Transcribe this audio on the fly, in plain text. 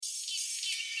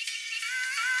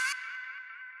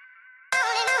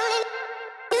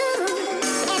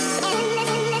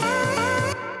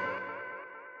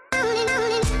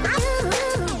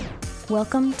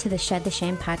Welcome to the Shed the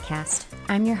Shame podcast.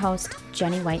 I'm your host,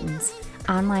 Jenny Whitens,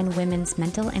 online women's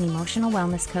mental and emotional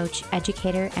wellness coach,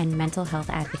 educator, and mental health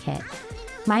advocate.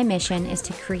 My mission is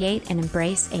to create and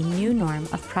embrace a new norm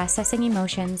of processing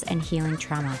emotions and healing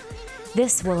trauma.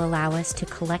 This will allow us to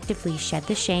collectively shed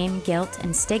the shame, guilt,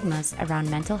 and stigmas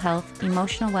around mental health,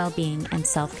 emotional well-being, and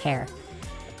self-care.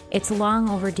 It's long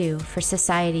overdue for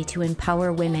society to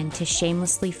empower women to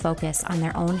shamelessly focus on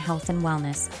their own health and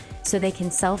wellness so they can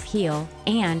self-heal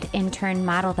and, in turn,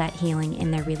 model that healing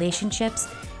in their relationships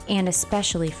and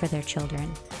especially for their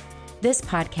children. This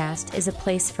podcast is a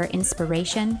place for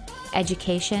inspiration,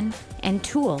 education, and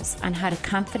tools on how to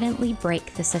confidently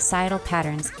break the societal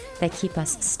patterns that keep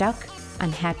us stuck,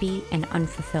 unhappy, and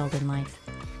unfulfilled in life.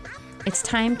 It's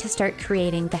time to start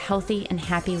creating the healthy and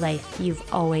happy life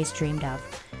you've always dreamed of.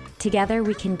 Together,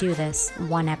 we can do this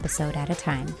one episode at a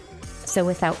time. So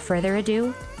without further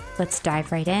ado, let's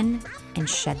dive right in and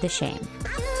shed the shame.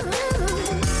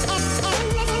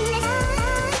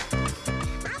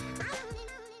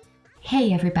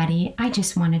 Hey everybody, I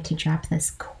just wanted to drop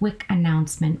this quick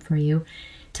announcement for you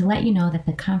to let you know that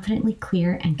the Confidently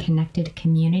Clear and Connected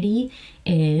community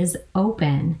is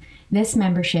open. This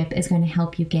membership is going to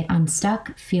help you get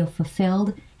unstuck, feel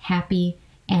fulfilled, happy,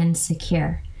 and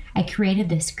secure. I created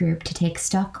this group to take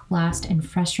stuck, lost, and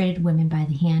frustrated women by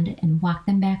the hand and walk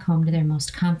them back home to their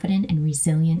most confident and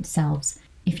resilient selves.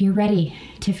 If you're ready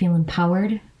to feel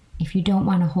empowered, if you don't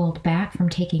want to hold back from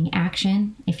taking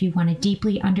action, if you want to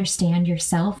deeply understand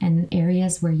yourself and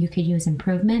areas where you could use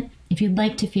improvement, if you'd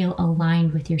like to feel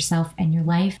aligned with yourself and your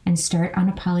life and start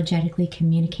unapologetically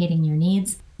communicating your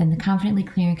needs, then the Confidently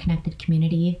Clear and Connected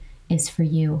community is for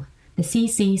you. The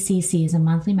CCCC is a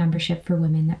monthly membership for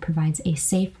women that provides a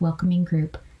safe, welcoming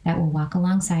group that will walk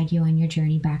alongside you on your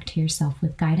journey back to yourself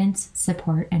with guidance,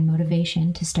 support, and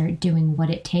motivation to start doing what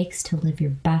it takes to live your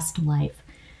best life.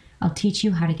 I'll teach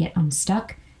you how to get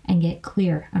unstuck and get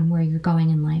clear on where you're going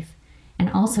in life, and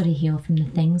also to heal from the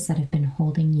things that have been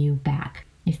holding you back.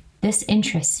 If this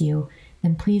interests you,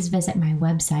 then please visit my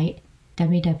website,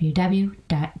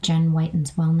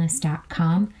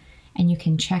 www.jenwhitenswellness.com, and you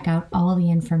can check out all the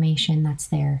information that's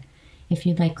there. If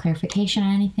you'd like clarification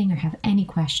on anything or have any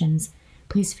questions,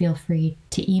 please feel free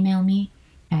to email me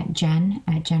at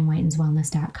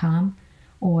jen@jenwhitenswellness.com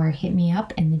or hit me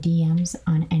up in the DMs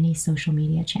on any social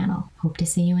media channel. Hope to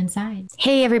see you inside.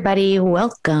 Hey everybody,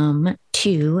 welcome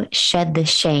to Shed the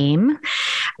Shame.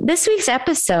 This week's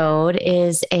episode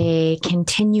is a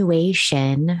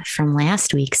continuation from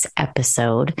last week's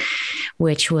episode,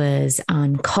 which was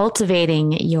on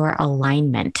cultivating your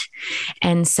alignment.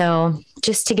 And so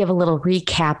just to give a little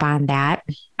recap on that,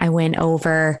 I went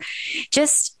over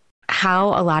just how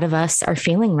a lot of us are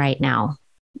feeling right now.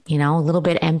 You know, a little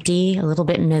bit empty, a little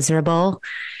bit miserable.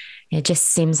 It just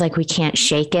seems like we can't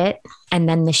shake it. And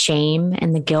then the shame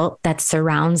and the guilt that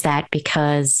surrounds that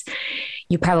because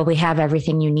you probably have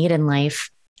everything you need in life,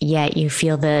 yet you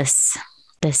feel this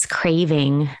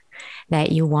craving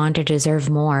that you want or deserve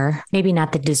more. Maybe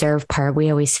not the deserve part. We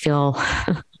always feel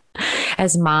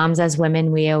as moms, as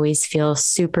women, we always feel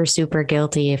super, super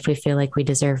guilty if we feel like we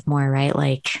deserve more, right?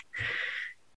 Like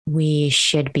we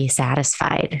should be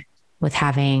satisfied with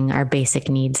having our basic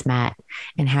needs met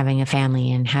and having a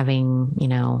family and having, you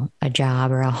know, a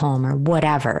job or a home or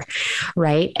whatever.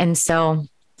 Right. And so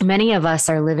many of us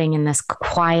are living in this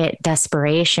quiet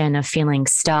desperation of feeling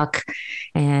stuck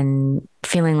and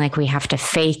feeling like we have to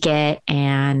fake it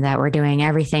and that we're doing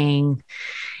everything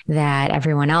that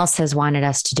everyone else has wanted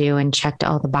us to do and checked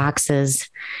all the boxes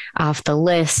off the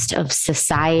list of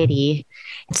society.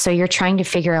 So you're trying to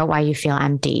figure out why you feel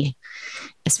empty,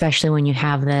 especially when you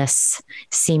have this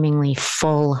seemingly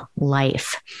full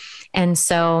life. And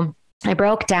so I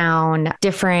broke down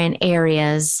different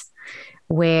areas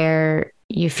where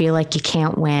you feel like you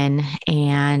can't win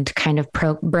and kind of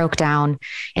broke down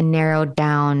and narrowed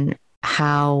down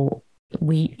how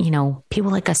we, you know,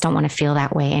 people like us don't want to feel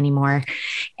that way anymore.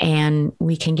 And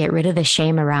we can get rid of the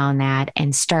shame around that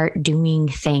and start doing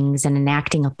things and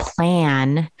enacting a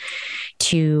plan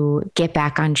to get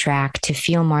back on track, to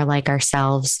feel more like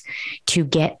ourselves, to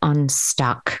get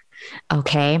unstuck.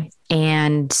 Okay.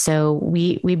 And so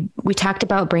we talked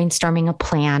about brainstorming a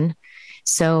plan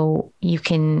so you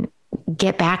can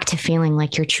get back to feeling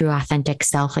like your true authentic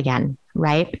self again.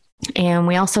 Right. And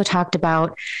we also talked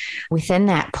about within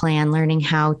that plan, learning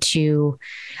how to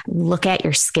look at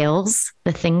your skills,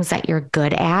 the things that you're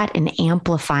good at and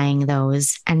amplifying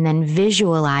those, and then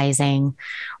visualizing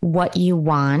what you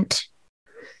want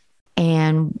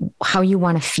and how you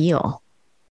want to feel.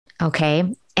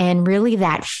 Okay. And really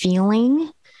that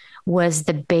feeling was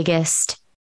the biggest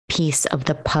piece of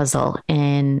the puzzle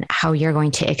in how you're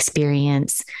going to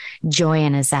experience joy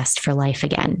and a zest for life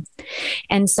again.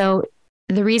 And so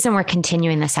the reason we're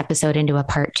continuing this episode into a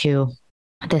part 2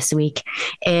 this week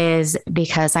is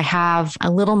because I have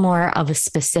a little more of a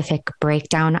specific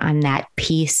breakdown on that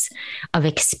piece of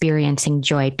experiencing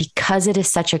joy. Because it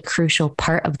is such a crucial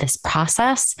part of this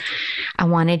process, I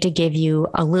wanted to give you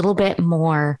a little bit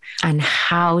more on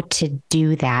how to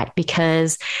do that,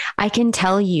 because I can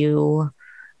tell you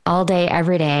all day,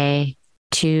 every day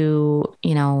to,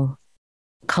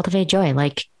 cultivate joy,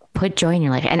 like put joy in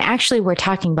your life. And actually, we're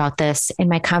talking about this in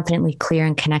my Confidently Clear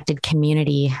and Connected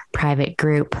Community private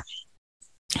group.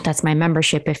 That's my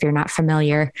membership. If you're not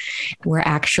familiar, we're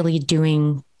actually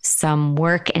doing some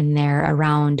work in there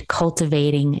around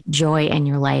cultivating joy in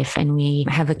your life. And we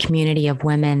have a community of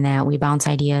women that we bounce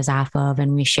ideas off of,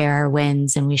 and we share our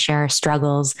wins and we share our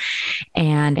struggles.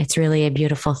 And it's really a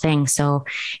beautiful thing. So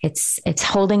it's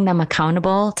holding them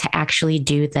accountable to actually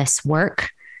do this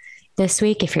work. This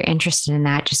week, if you're interested in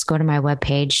that, just go to my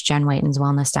webpage,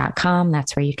 jenwhitenswellness.com.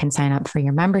 That's where you can sign up for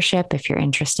your membership if you're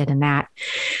interested in that.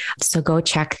 So go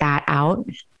check that out.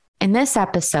 In this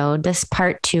episode, this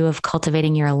part 2 of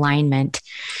cultivating your alignment,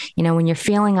 when you're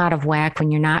feeling out of whack, when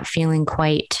you're not feeling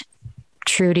quite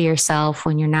true to yourself,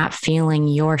 when you're not feeling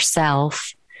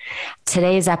yourself,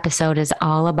 today's episode is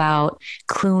all about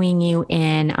cluing you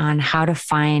in on how to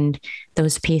find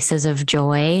those pieces of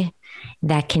joy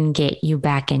that can get you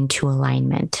back into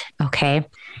alignment. Okay.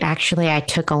 Actually, I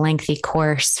took a lengthy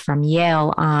course from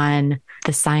Yale on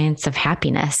the science of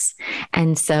happiness.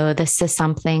 And so this is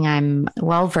something I'm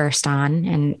well versed on.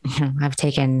 And I've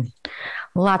taken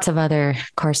lots of other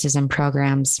courses and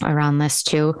programs around this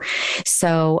too.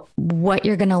 So what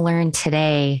you're going to learn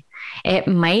today, it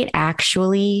might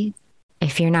actually,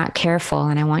 if you're not careful,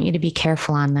 and I want you to be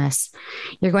careful on this,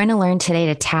 you're going to learn today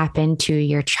to tap into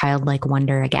your childlike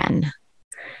wonder again.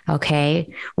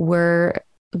 Okay. We're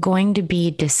going to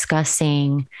be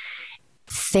discussing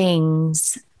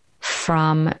things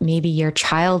from maybe your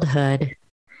childhood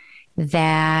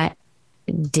that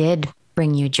did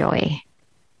bring you joy,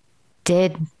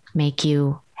 did make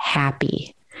you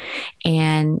happy.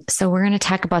 And so we're going to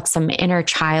talk about some inner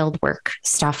child work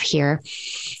stuff here.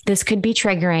 This could be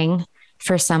triggering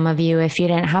for some of you if you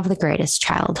didn't have the greatest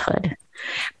childhood.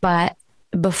 But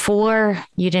before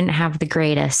you didn't have the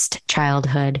greatest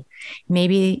childhood,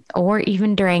 maybe, or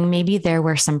even during, maybe there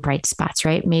were some bright spots,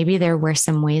 right? Maybe there were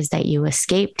some ways that you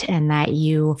escaped and that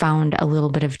you found a little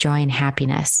bit of joy and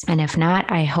happiness. And if not,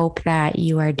 I hope that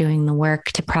you are doing the work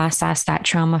to process that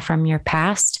trauma from your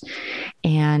past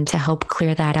and to help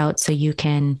clear that out so you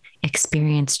can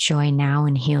experience joy now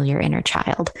and heal your inner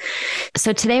child.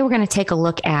 So today we're going to take a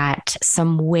look at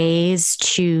some ways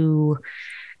to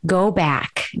go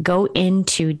back,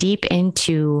 deep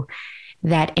into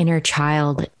that inner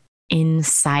child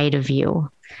inside of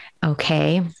you.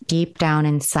 Okay. Deep down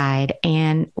inside.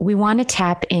 And we want to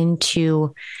tap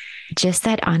into just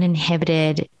that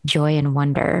uninhibited joy and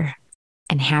wonder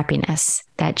and happiness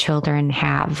that children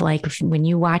have. Like when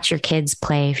you watch your kids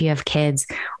play, if you have kids,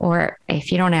 or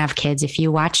if you don't have kids, if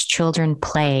you watch children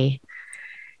play,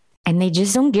 and they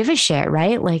just don't give a shit,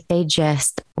 right? Like they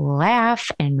just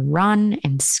laugh and run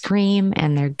and scream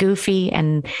and they're goofy,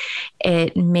 and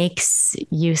it makes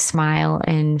you smile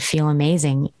and feel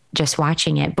amazing just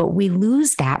watching it. But we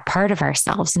lose that part of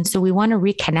ourselves. And so we want to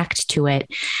reconnect to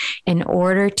it in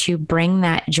order to bring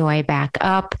that joy back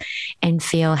up and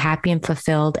feel happy and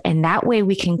fulfilled. And that way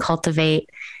we can cultivate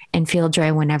and feel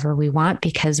joy whenever we want,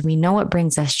 because we know it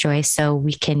brings us joy. So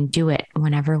we can do it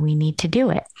whenever we need to do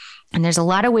it. And there's a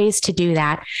lot of ways to do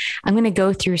that. I'm going to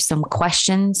go through some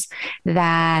questions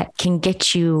that can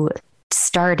get you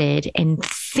started in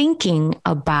thinking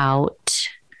about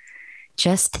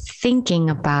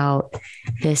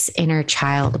this inner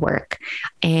child work.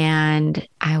 And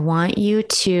I want you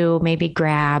to maybe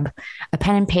grab a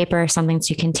pen and paper or something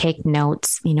so you can take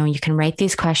notes. You can write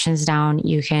these questions down.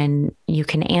 You can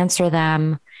answer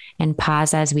them and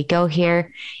pause as we go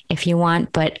here if you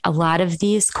want. But a lot of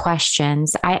these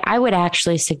questions, I would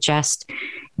actually suggest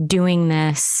doing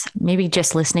this, maybe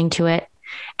just listening to it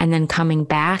and then coming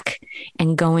back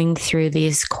and going through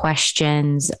these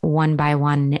questions one by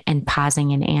one and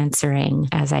pausing and answering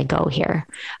as I go here.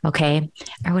 Okay.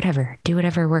 Or whatever, do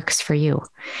whatever works for you.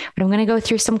 But I'm going to go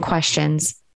through some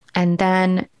questions and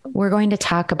then we're going to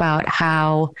talk about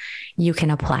how you can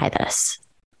apply this.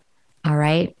 All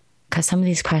right. Because some of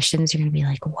these questions, you're going to be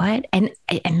like, what? And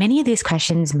many of these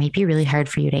questions might be really hard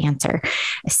for you to answer,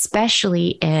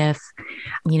 especially if,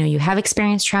 you have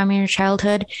experienced trauma in your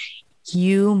childhood.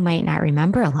 you might not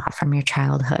remember a lot from your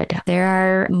childhood. There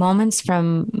are moments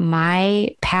from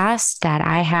my past that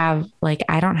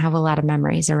I don't have a lot of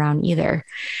memories around either.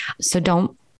 So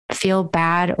don't feel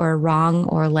bad or wrong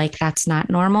or like that's not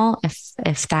normal.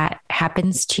 If that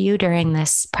happens to you during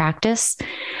this practice,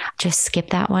 just skip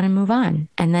that one and move on.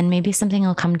 And then maybe something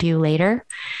will come to you later.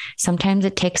 Sometimes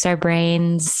it takes our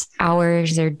brains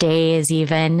hours or days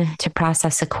even to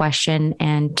process a question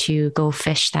and to go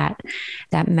fish that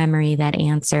memory, that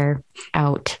answer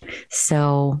out.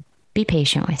 So be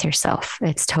patient with yourself.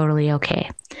 It's totally okay.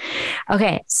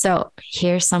 Okay, so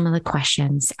here's some of the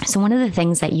questions. So one of the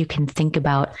things that you can think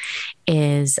about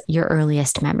is your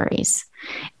earliest memories.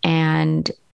 And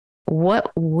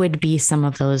what would be some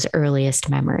of those earliest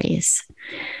memories?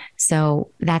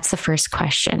 So that's the first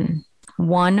question.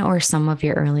 One or some of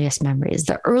your earliest memories.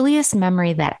 The earliest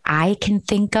memory that I can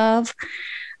think of,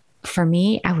 for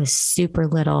me, I was super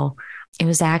little. It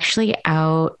was actually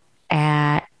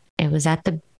at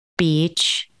the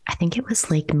beach. I think it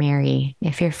was Lake Mary.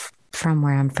 If you're from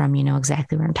where I'm from, you know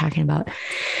exactly what I'm talking about.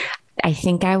 I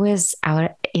think I was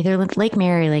out either Lake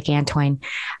Mary or Lake Antoine.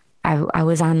 I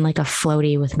was on like a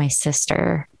floaty with my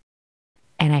sister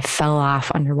and I fell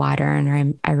off underwater.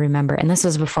 And I remember, and this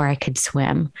was before I could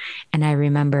swim. And I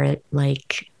remember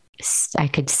like I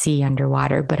could see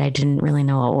underwater, but I didn't really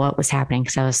know what was happening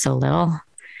because I was so little.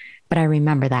 But I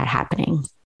remember that happening.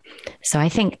 So I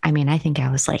think I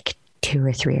was like 2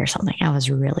 or 3 or something. I was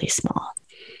really small.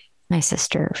 My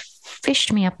sister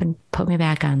fished me up and put me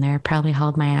back on there, probably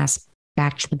hauled my ass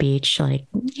back to the beach. Like,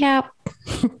 yeah,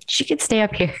 she could stay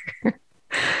up here.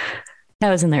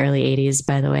 That was in the early 80s,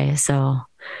 by the way. So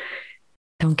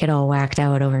don't get all whacked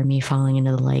out over me falling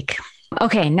into the lake.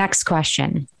 Okay, next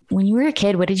question. When you were a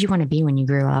kid, what did you want to be when you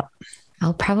grew up?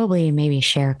 I'll probably maybe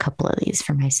share a couple of these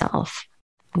for myself.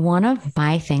 One of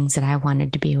my things that I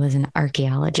wanted to be was an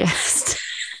archaeologist.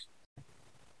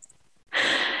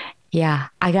 Yeah,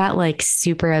 I got like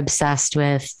super obsessed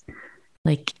with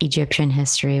like Egyptian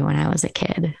history when I was a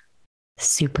kid.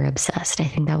 Super obsessed. I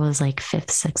think that was like 5th,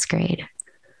 6th grade.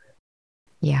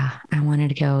 Yeah, I wanted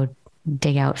to go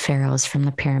dig out pharaohs from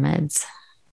the pyramids.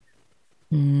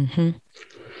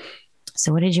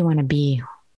 So what did you want to be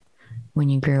when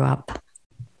you grew up?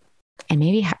 And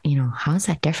maybe, how is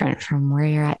that different from where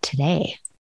you're at today?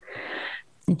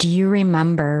 Do you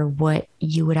remember what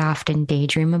you would often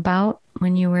daydream about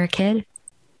when you were a kid?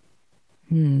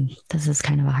 This is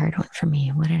kind of a hard one for me.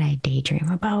 What did I daydream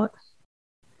about?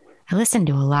 I listened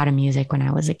to a lot of music when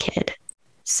I was a kid.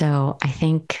 So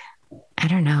I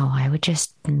don't know, I would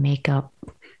just make up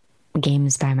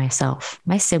games by myself.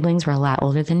 My siblings were a lot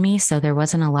older than me, so there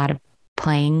wasn't a lot of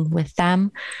playing with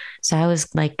them. So I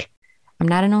was like, I'm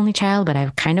not an only child, but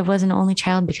I kind of was an only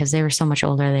child because they were so much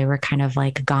older. They were kind of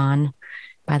like gone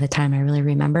by the time I really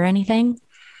remember anything.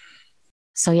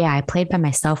 So yeah, I played by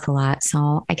myself a lot.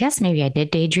 So I guess maybe I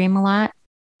did daydream a lot.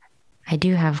 I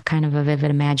do have kind of a vivid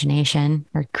imagination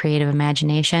or creative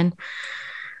imagination,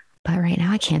 but right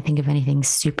now I can't think of anything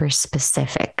super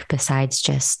specific besides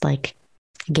just like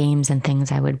games and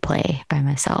things I would play by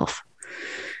myself.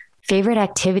 Favorite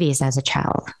activities as a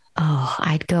child? Oh,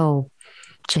 I'd go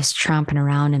just tromping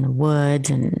around in the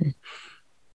woods and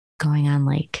going on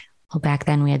back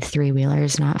then we had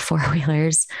 3-wheelers, not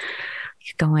 4-wheelers.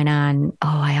 Going on.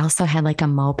 Oh, I also had like a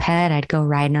moped. I'd go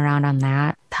riding around on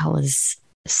that. That was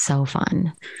so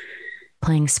fun.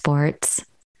 Playing sports.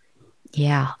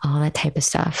 Yeah, all that type of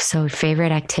stuff. So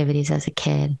favorite activities as a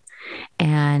kid.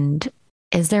 And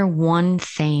is there one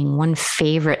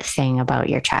favorite thing about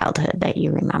your childhood that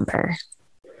you remember?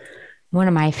 One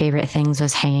of my favorite things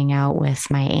was hanging out with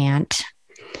my aunt,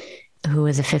 who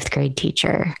was a 5th grade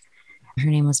teacher. Her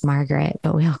name was Margaret,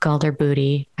 but we all called her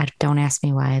Booty. Don't ask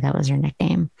me why. That was her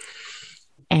nickname.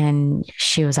 And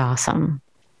she was awesome.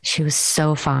 She was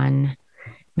so fun.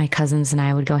 My cousins and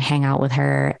I would go hang out with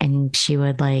her, and she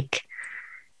would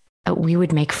we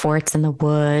would make forts in the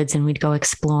woods and we'd go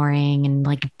exploring and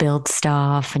build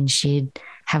stuff. And she'd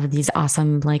have these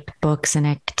awesome books and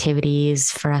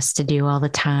activities for us to do all the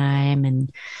time. And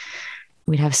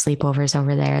we'd have sleepovers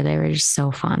over there. They were just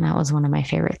so fun. That was one of my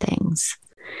favorite things.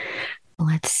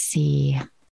 Let's see.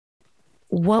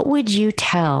 What would you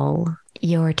tell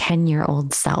your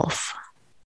 10-year-old self?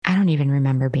 I don't even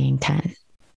remember being 10.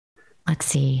 Let's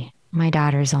see. My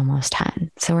daughter's almost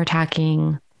 10. So we're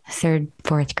talking 3rd,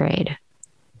 4th grade.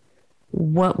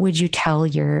 What would you tell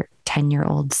your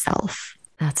 10-year-old self?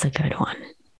 That's a good one.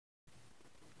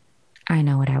 I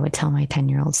know what I would tell my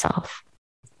 10-year-old self.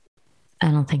 I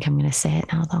don't think I'm going to say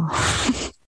it now, though.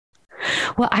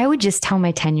 Well, I would just tell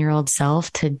my 10-year-old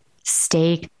self to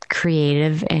stay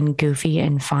creative and goofy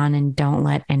and fun, and don't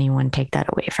let anyone take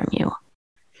that away from you.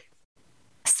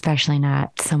 Especially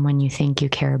not someone you think you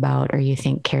care about or you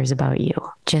think cares about you.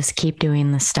 Just keep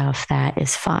doing the stuff that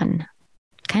is fun.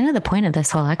 Kind of the point of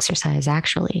this whole exercise,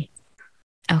 actually.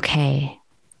 Okay,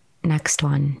 next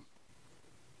one.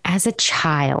 As a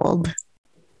child,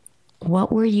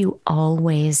 what were you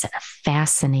always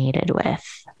fascinated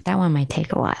with? That one might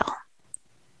take a while.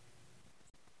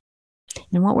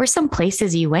 And what were some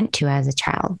places you went to as a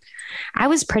child? I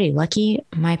was pretty lucky.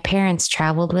 My parents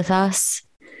traveled with us.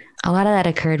 A lot of that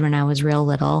occurred when I was real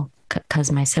little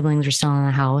because my siblings were still in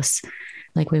the house.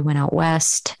 Like we went out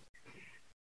west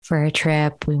for a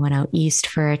trip. We went out east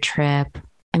for a trip.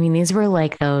 I mean, these were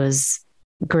like those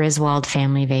Griswold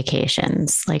family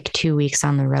vacations, like 2 weeks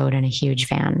on the road in a huge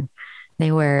van.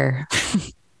 They were,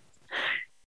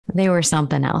 they were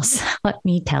something else. Let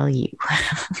me tell you.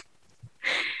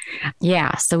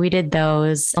 Yeah. So we did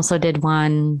those. Also did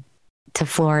one to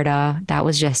Florida. That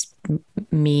was just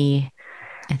me.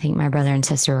 I think my brother and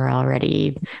sister were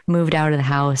already moved out of the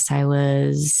house. I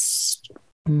was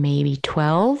maybe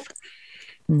 12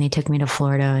 and they took me to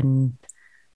Florida and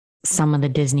some of the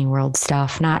Disney World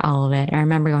stuff, not all of it. I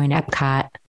remember going to Epcot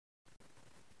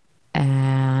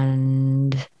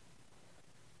and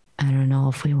I don't know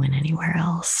if we went anywhere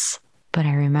else, but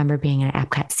I remember being at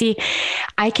Epcot. See,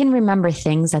 I can remember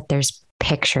things that there's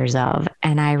pictures of,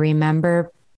 and I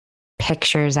remember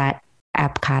pictures at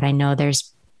Epcot. I know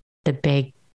there's the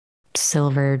big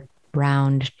silver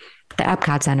round, the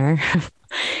Epcot Center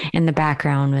in the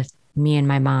background with me and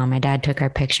my mom. My dad took our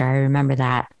picture. I remember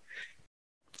that.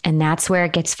 And that's where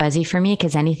it gets fuzzy for me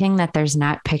because anything that there's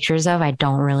not pictures of, I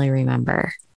don't really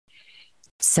remember.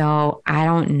 So I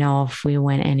don't know if we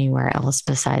went anywhere else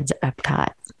besides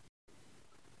Epcot.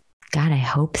 God, I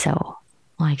hope so.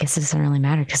 Well, I guess it doesn't really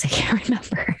matter because I can't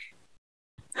remember.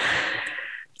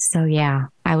 So yeah,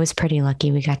 I was pretty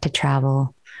lucky. We got to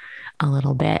travel a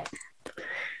little bit.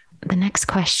 The next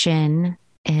question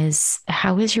is,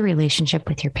 how was your relationship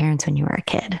with your parents when you were a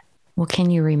kid? What can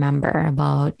you remember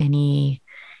about any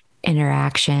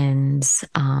interactions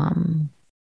or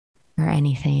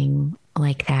anything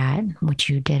like that? What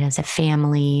you did as a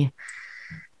family,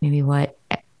 maybe what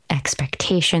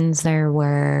expectations there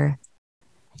were,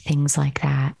 things like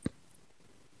that.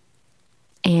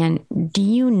 And do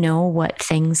you know what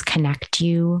things connect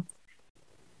you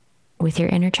with your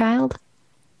inner child?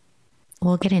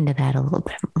 We'll get into that a little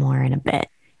bit more in a bit.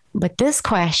 But this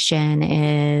question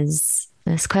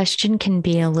can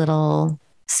be a little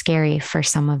scary for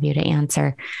some of you to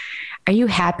answer. Are you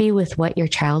happy with what your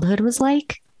childhood was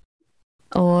like?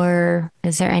 Or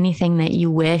is there anything that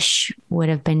you wish would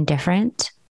have been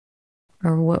different?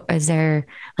 Or what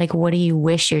do you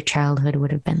wish your childhood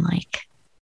would have been like?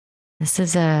 This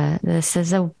is a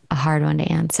hard one to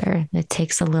answer. It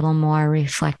takes a little more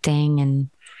reflecting and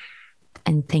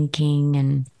thinking,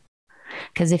 and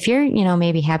because if you're,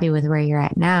 maybe happy with where you're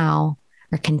at now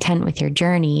or content with your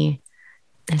journey,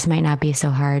 this might not be so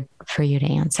hard for you to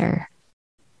answer,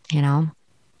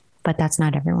 but that's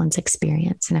not everyone's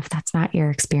experience. And if that's not your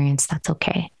experience, that's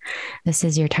okay. This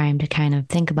is your time to kind of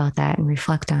think about that and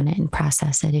reflect on it and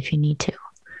process it if you need to.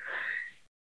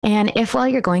 And if while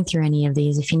you're going through any of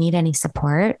these, if you need any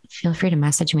support, feel free to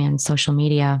message me on social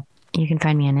media. You can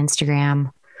find me on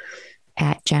Instagram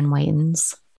at Jen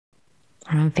Whitens,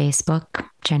 or on Facebook,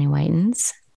 Jenny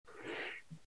Whitens.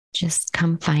 Just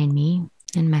come find me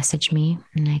and message me,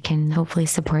 and I can hopefully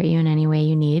support you in any way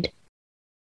you need.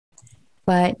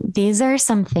 But these are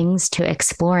some things to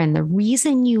explore. And the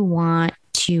reason you want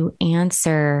to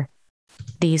answer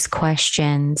these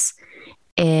questions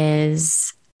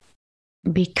is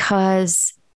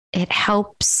because it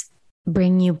helps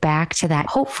bring you back to that,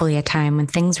 hopefully a time when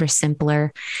things were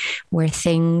simpler, where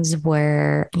things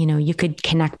were, you could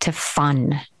connect to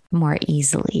fun more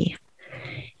easily.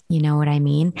 You know what I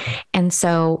mean? And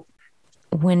so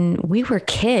when we were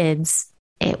kids,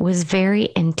 it was very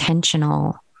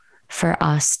intentional for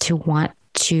us to want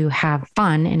to have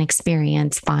fun and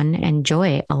experience fun and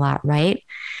joy a lot, right?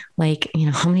 Like,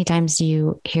 how many times do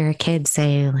you hear a kid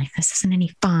say, like, this isn't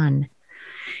any fun?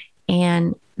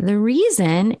 And the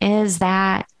reason is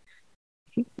that,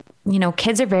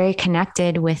 kids are very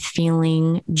connected with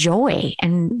feeling joy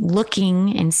and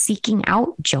looking and seeking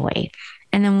out joy.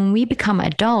 And then when we become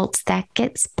adults, that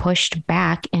gets pushed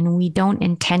back and we don't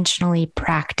intentionally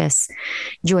practice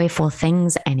joyful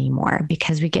things anymore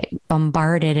because we get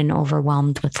bombarded and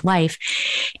overwhelmed with life.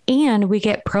 And we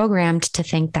get programmed to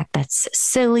think that that's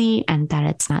silly and that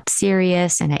it's not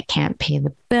serious and it can't pay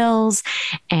the bills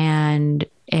and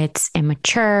it's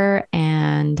immature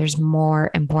and there's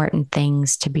more important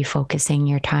things to be focusing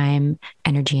your time,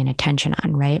 energy, and attention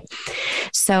on, right?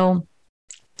 So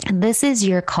this is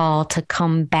your call to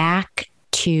come back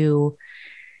to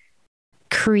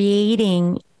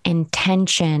creating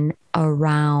intention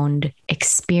around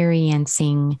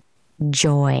experiencing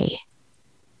joy.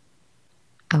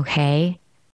 Okay?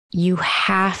 You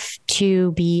have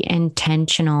to be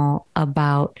intentional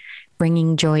about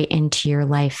bringing joy into your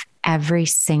life every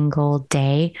single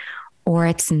day, or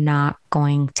it's not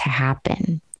going to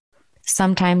happen.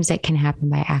 Sometimes it can happen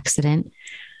by accident,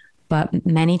 but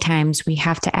many times we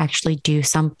have to actually do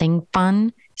something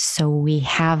fun so we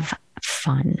have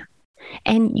fun.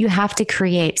 And you have to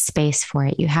create space for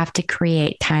it. You have to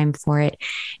create time for it.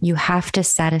 You have to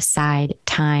set aside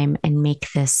time and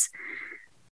make this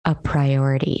a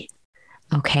priority.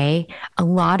 Okay. A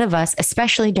lot of us,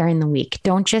 especially during the week,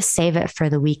 don't just save it for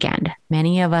the weekend.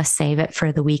 Many of us save it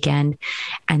for the weekend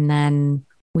and then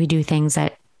we do things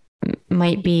that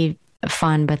might be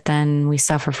fun, but then we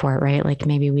suffer for it, right? Like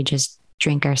maybe we just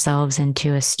drink ourselves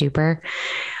into a stupor.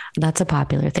 That's a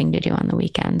popular thing to do on the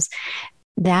weekends.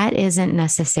 That isn't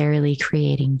necessarily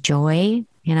creating joy.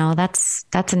 You know, that's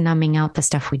numbing out the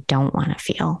stuff we don't want to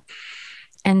feel.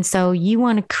 And so you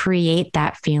want to create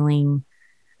that feeling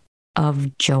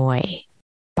of joy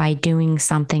by doing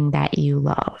something that you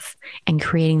love and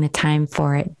creating the time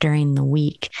for it during the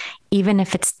week, even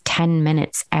if it's 10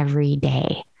 minutes every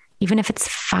day, even if it's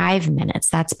 5 minutes,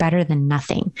 that's better than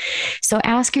nothing. So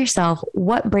ask yourself,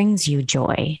 what brings you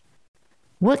joy?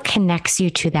 What connects you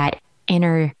to that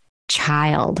inner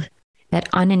child, that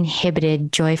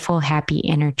uninhibited, joyful, happy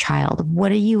inner child? What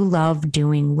do you love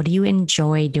doing? What do you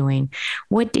enjoy doing?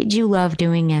 What did you love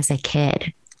doing as a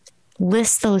kid?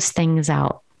 List those things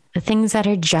out, the things that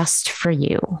are just for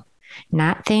you,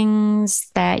 not things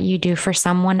that you do for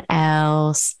someone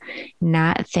else,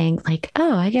 not think like,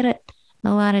 oh, I get a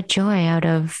lot of joy out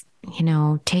of, you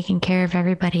know, taking care of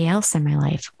everybody else in my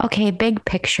life. Okay, big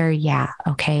picture. Yeah.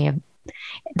 Okay.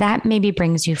 That maybe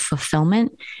brings you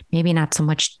fulfillment, maybe not so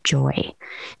much joy.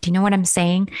 Do you know what I'm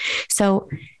saying? So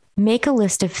make a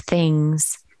list of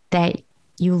things that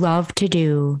you love to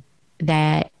do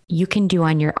that you can do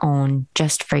on your own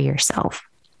just for yourself.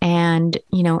 And,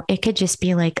 you know, it could just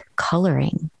be like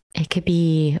coloring. It could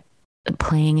be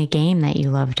playing a game that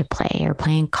you love to play or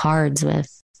playing cards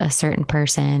with a certain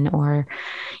person or,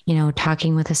 you know,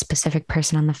 talking with a specific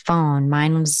person on the phone.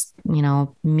 Mine was, you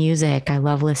know, music. I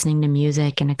love listening to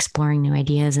music and exploring new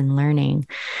ideas and learning.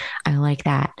 I like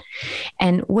that.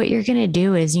 And what you're going to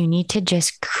do is you need to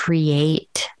just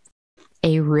create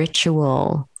a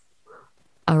ritual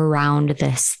around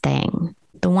this thing.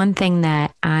 The one thing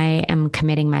that I am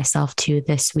committing myself to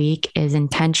this week is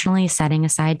intentionally setting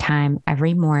aside time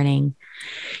every morning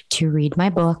to read my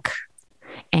book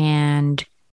and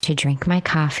to drink my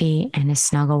coffee and to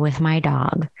snuggle with my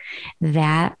dog.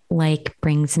 That like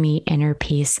brings me inner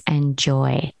peace and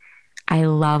joy. I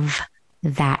love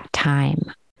that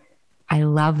time. I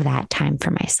love that time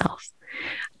for myself.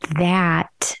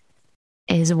 That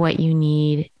is what you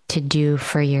need to do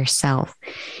for yourself.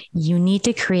 You need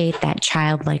to create that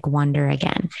childlike wonder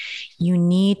again. You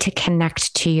need to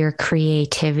connect to your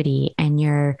creativity and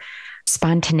your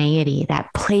spontaneity, that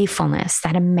playfulness,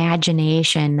 that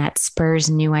imagination that spurs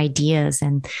new ideas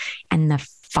and the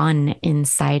fun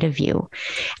inside of you.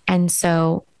 And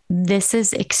so this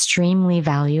is extremely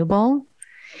valuable.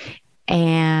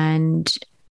 And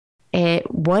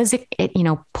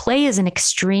play is an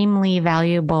extremely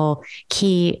valuable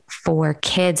key for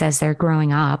kids as they're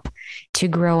growing up to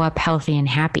grow up healthy and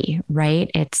happy, right?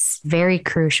 It's very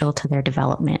crucial to their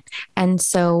development. And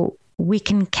so we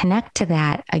can connect to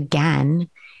that again.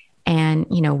 And,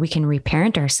 you know, we can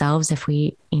reparent ourselves if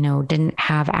we, you know, didn't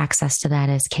have access to that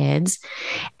as kids.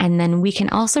 And then we can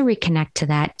also reconnect to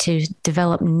that to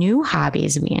develop new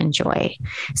hobbies we enjoy.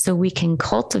 So we can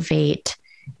cultivate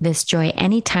this joy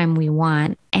anytime we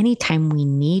want, anytime we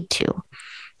need to.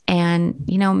 And,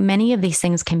 you know, many of these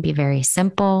things can be very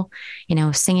simple, you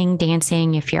know, singing,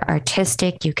 dancing. If you're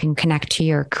artistic, you can connect to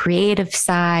your creative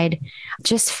side,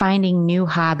 just finding new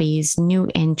hobbies, new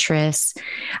interests,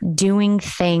 doing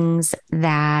things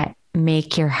that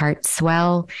make your heart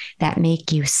swell, that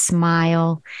make you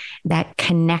smile, that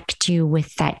connect you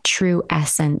with that true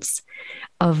essence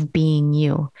of being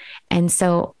you. And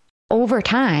so over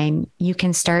time, you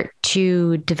can start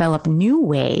to develop new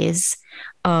ways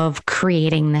of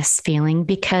creating this feeling,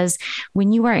 because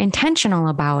when you are intentional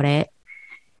about it,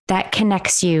 that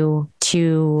connects you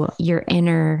to your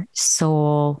inner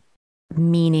soul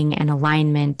meaning and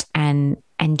alignment and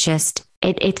just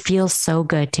It feels so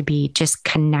good to be just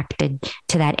connected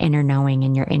to that inner knowing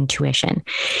and your intuition.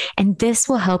 And this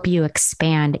will help you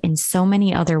expand in so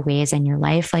many other ways in your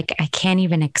life. Like, I can't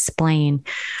even explain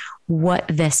what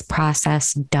this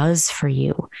process does for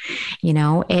you. You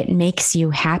know, it makes you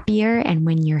happier. And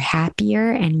when you're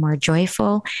happier and more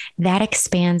joyful, that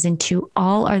expands into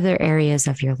all other areas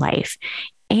of your life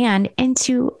and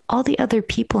into all the other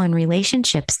people and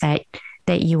relationships that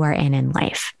you are in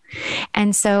life.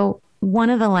 And so one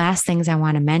of the last things I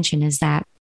want to mention is that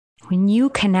when you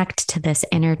connect to this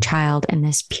inner child and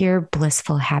this pure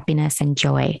blissful happiness and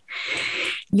joy,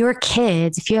 your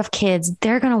kids, if you have kids,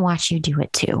 they're going to watch you do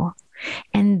it too.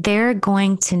 And they're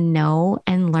going to know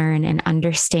and learn and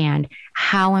understand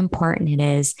how important it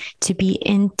is to be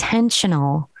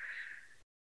intentional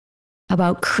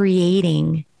about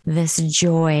creating this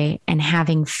joy and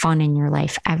having fun in your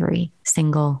life every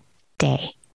single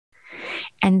day.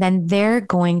 And then they're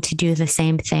going to do the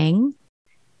same thing.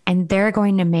 And they're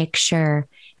going to make sure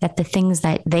that the things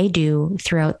that they do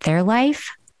throughout their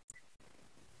life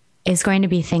is going to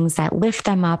be things that lift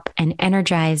them up and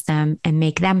energize them and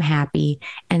make them happy,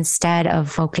 instead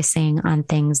of focusing on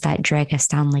things that drag us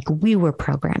down like we were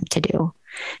programmed to do,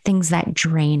 things that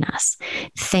drain us,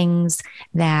 things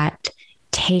that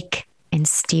take and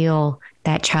steal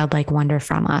that childlike wonder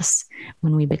from us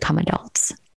when we become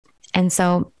adults. And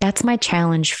so that's my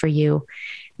challenge for you.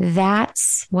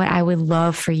 That's what I would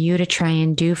love for you to try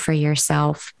and do for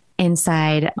yourself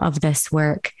inside of this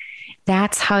work.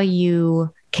 That's how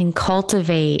you can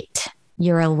cultivate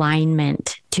your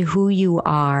alignment to who you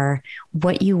are,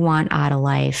 what you want out of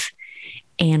life,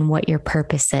 and what your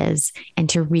purpose is, and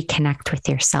to reconnect with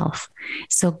yourself.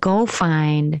 So go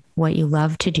find what you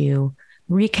love to do,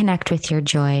 reconnect with your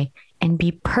joy, and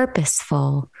be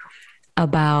purposeful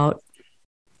about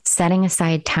setting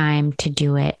aside time to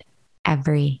do it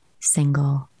every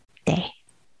single day.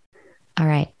 All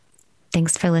right.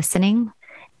 Thanks for listening.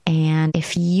 And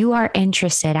if you are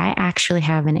interested, I actually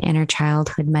have an inner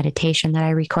childhood meditation that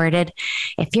I recorded.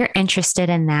 If you're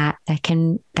interested in that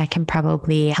can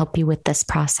probably help you with this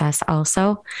process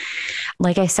also.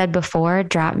 Like I said before,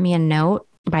 drop me a note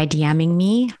by DMing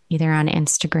me either on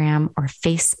Instagram or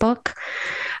Facebook.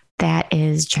 That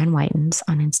is Jen Whitens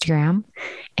on Instagram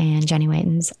and Jenny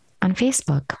Whitens on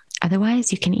Facebook.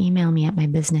 Otherwise, you can email me at my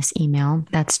business email.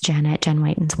 That's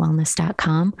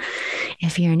jen@jenwhitenswellness.com.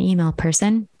 If you're an email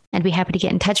person, I'd be happy to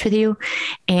get in touch with you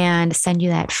and send you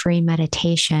that free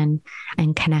meditation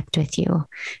and connect with you.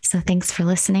 So thanks for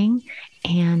listening,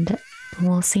 and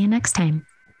we'll see you next time.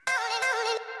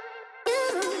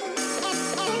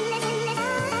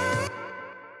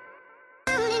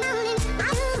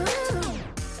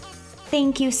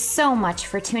 Thank you so much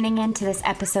for tuning in to this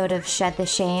episode of Shed the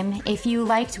Shame. If you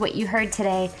liked what you heard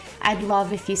today, I'd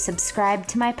love if you subscribe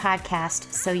to my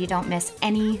podcast so you don't miss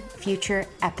any future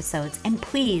episodes. And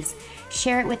please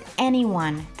share it with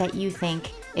anyone that you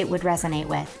think it would resonate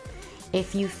with.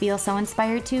 If you feel so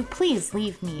inspired to, please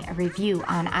leave me a review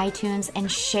on iTunes and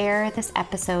share this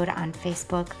episode on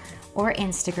Facebook or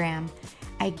Instagram.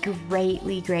 I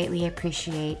greatly, greatly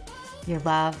appreciate your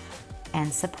love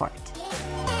and support.